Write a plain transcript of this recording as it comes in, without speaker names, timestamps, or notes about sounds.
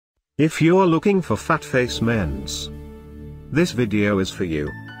If you're looking for Fatface men's, this video is for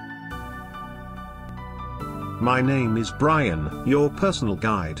you. My name is Brian, your personal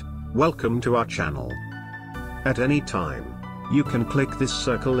guide. Welcome to our channel. At any time, you can click this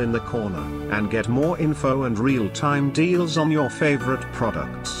circle in the corner and get more info and real-time deals on your favorite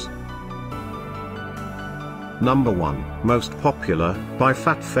products. Number 1, Most Popular, by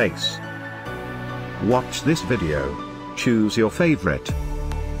Fatface. Watch this video. Choose your favorite.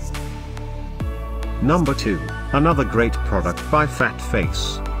 Number 2, another great product by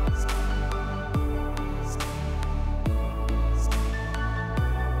Fatface.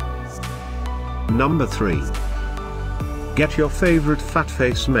 Number 3. Get your favorite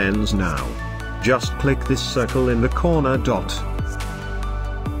Fatface men's now. Just click this circle in the corner dot.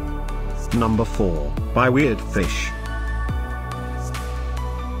 Number 4, by Weird Fish.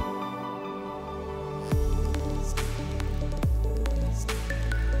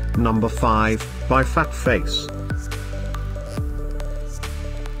 Number 5, by Fatface.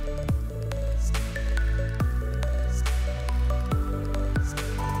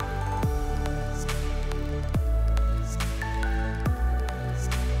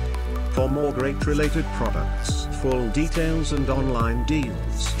 For more great related products, full details and online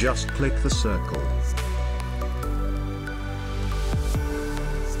deals, just click the circle.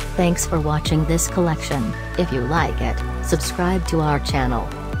 Thanks for watching this collection. If you like it, subscribe to our channel.